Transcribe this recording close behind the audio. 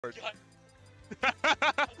Got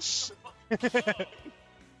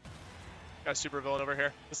a super villain over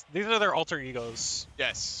here. These are their alter egos.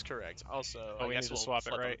 Yes, correct. Also, Oh, we need to swap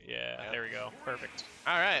it, right? them. Yeah, there we go. Perfect.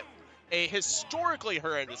 All right. A historically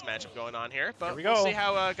horrendous matchup going on here, but we we'll go. see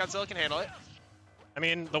how Godzilla can handle it. I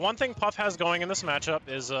mean, the one thing Puff has going in this matchup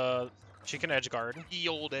is she can edge guard. The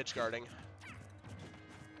old edge guarding.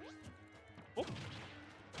 Oh,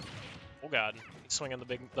 oh God, he's swinging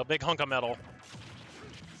the big hunk of metal.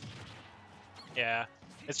 Yeah,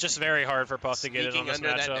 it's just very hard for Puff to get it on this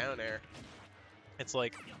matchup. matchup. That down air. It's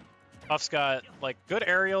like Puff's got like good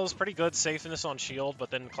aerials, pretty good safeness on shield,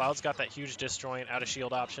 but then Cloud's got that huge disjoint, out of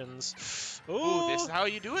shield options. Ooh, this is how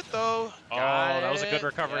you do it though. Oh, that was a good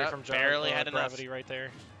recovery from barely had GRavITy right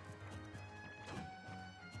there.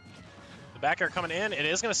 The back air coming in, it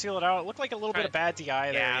is going to seal it out. It looked like a little bit of bad DI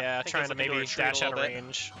there, yeah, trying to maybe dash out of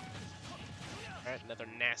range. All right, another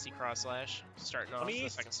nasty cross slash starting off the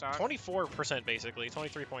second stock. 24% basically,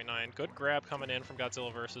 23.9. Good grab coming in from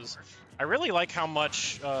GodzillaVS. I really like how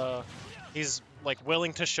much he's like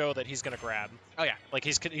willing to show that he's gonna grab. Oh yeah, like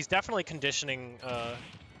he's definitely conditioning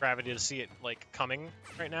GRavITy to see it like coming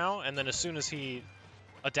right now, and then as soon as he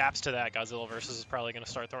adapts to that, GodzillaVS is probably gonna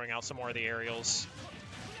start throwing out some more of the aerials.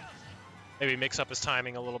 Maybe mix up his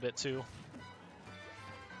timing a little bit too.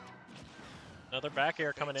 Another back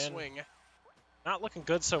air coming in. Swing. Not looking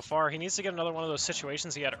good so far. He needs to get another one of those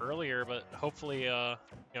situations he had earlier, but hopefully,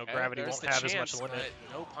 GRavITy won't have as much limit.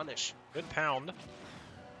 No punish. Good pound.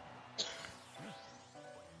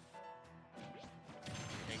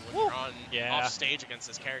 When you're on off stage against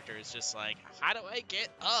this character, it's just like, how do I get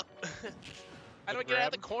up? How do I get out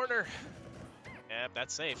of the corner? Yep,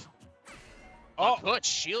 that's safe. Oh, good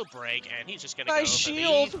shield break, and he's just gonna go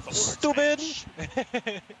shield, for the stupid.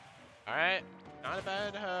 All right, not a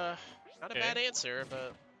bad. Not a bad answer,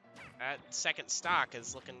 but that second stock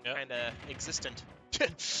is looking kind of existent.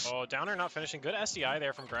 Oh, downer not finishing. Good SDI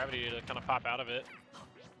there from GRavITy to kind of pop out of it.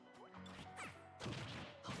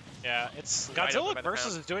 Yeah, it's GodzillaVS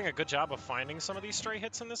is doing a good job of finding some of these stray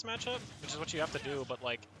hits in this matchup, which is what you have to do, but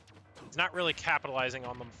like, he's not really capitalizing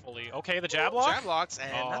on them fully. Okay, the jab lock? Jab locks,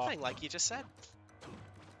 and nothing like you just said.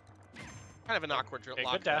 Kind of an awkward drill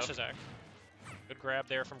lock. Good dash attack. Good grab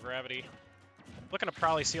there from GRavITy. Looking to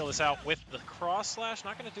probably seal this out with the cross slash.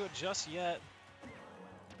 Not going to do it just yet.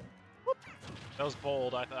 Whoop. That was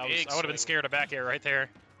bold. I would have been scared of back air right there.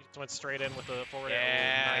 He just went straight in with the forward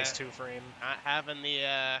air. Nice two frame. Not having the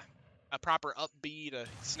a proper up B to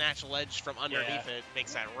snatch ledge from underneath it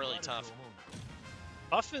makes that really tough.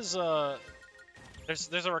 Puff is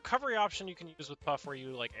there's a recovery option you can use with Puff where you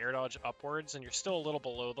like air dodge upwards and you're still a little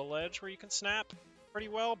below the ledge where you can snap pretty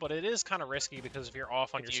well, but it is kind of risky because if you're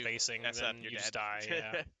off on your spacing, then you just die.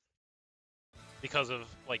 Yeah. Because of,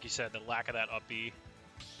 like you said, the lack of that up B.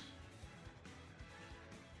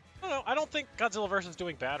 I don't know. I don't think GodzillaVS is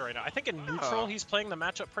doing bad right now. I think in neutral he's playing the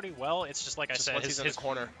matchup pretty well. It's just like I said, his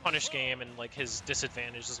corner punish game and like his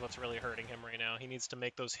disadvantage is what's really hurting him right now. He needs to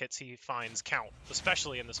make those hits he finds count,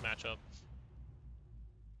 especially in this matchup.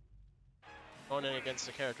 Going in against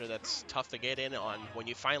a character that's tough to get in on. When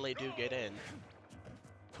you finally do get in,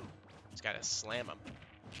 he's got to slam him.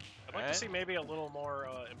 I'd like to see maybe a little more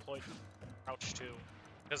employed crouch too,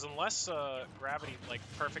 because unless GRavITy like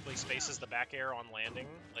perfectly spaces the back air on landing,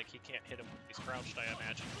 like he can't hit him when he's crouched, I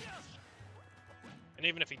imagine. And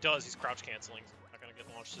even if he does, he's crouch canceling. So he's not gonna get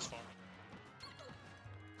launched as far.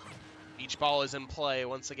 Each ball is in play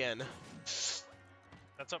once again.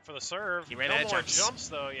 That's up for the serve. He ran no out of more jumps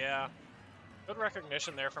though. Yeah. Good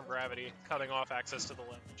recognition there from GRavITy, cutting off access to the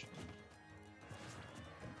ledge.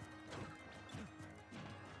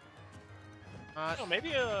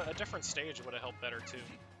 Maybe a different stage would have helped better too.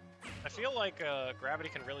 I feel like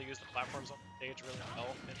GRavITy can really use the platforms on the stage really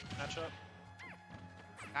well in the matchup.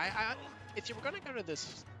 If you were going to go to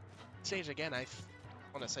this stage again, I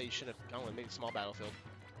want to say you should have gone with maybe small battlefield.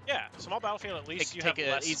 Yeah, small battlefield at least you have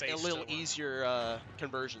less space a little easier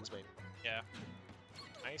conversions maybe. Yeah.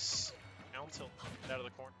 Nice. Down tilt out of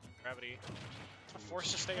the corner. GRavITy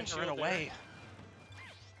forced to stay in shield away.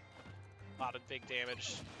 A lot of big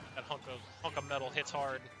damage. That hunk of metal hits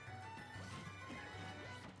hard.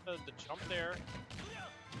 The jump there.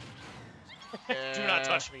 Do not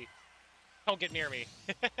touch me. Don't get near me.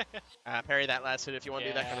 Parry that last hit if you want to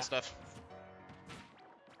do that kind of stuff.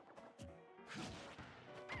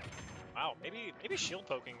 Wow, maybe shield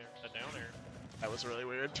poking there, the down air. That was really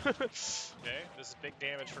weird. Okay, this is big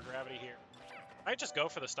damage for GRavITy here. Might just go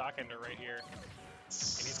for the stock ender right here. And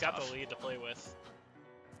he's got the lead to play with.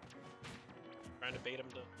 Trying to bait him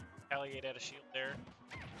to retaliate at a shield there.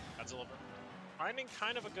 Godzilla finding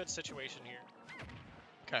kind of a good situation here.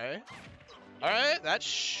 Okay. All right,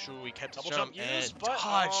 that's we kept his Double jump and used, but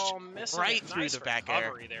dodged missing right it. through Nice the back air.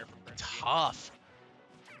 recovery there from Fredericksburg. Tough.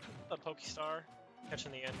 The Pokestar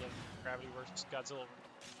catching the end of GRAvITy versus Godzilla.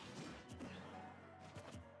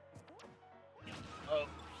 Oh.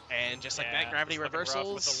 And just like Yeah, that, GRAvITy it's looking rough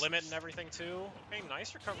reversals. with the limit and everything too. Okay,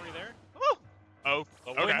 nice recovery there. Woo! Oh,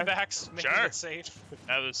 The okay. win-backs making Sure. it safe.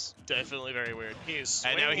 That was definitely very weird. He is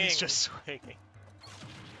And swinging. now he's just swinging.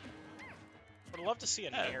 Would love to see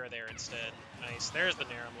a nair there instead. Nice. There's the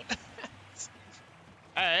nair I'm looking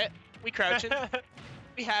All right, we crouching. for.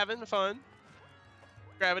 We having fun.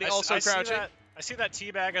 GRAvITy also I crouching. I see that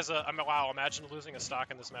teabag as a. Wow, imagine losing a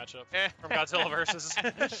stock in this matchup from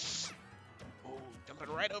GodzillaVS. Ooh, jumping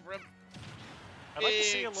right over him. I'd like to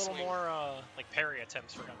see a Big little swing. more like parry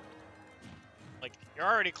attempts for him. Like you're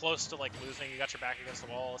already close to like losing. You got your back against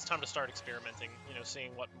the wall. It's time to start experimenting. You know,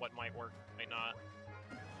 seeing what might work, might not.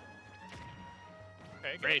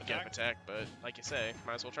 Okay, Great get up attack, but like you say,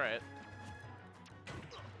 might as well try it.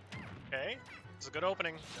 Okay, it's a good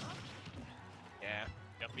opening. Yeah.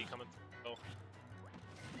 Yep, be coming through. Oh.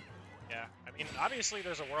 Yeah, I mean, obviously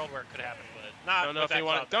there's a world where it could happen, but not. Don't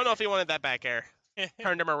know if he wanted that back air.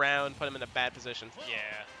 Turned him around, put him in a bad position. Yeah.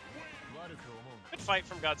 Good fight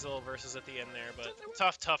from GodzillaVS at the end there, but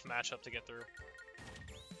tough matchup to get through.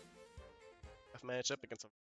 Tough matchup against a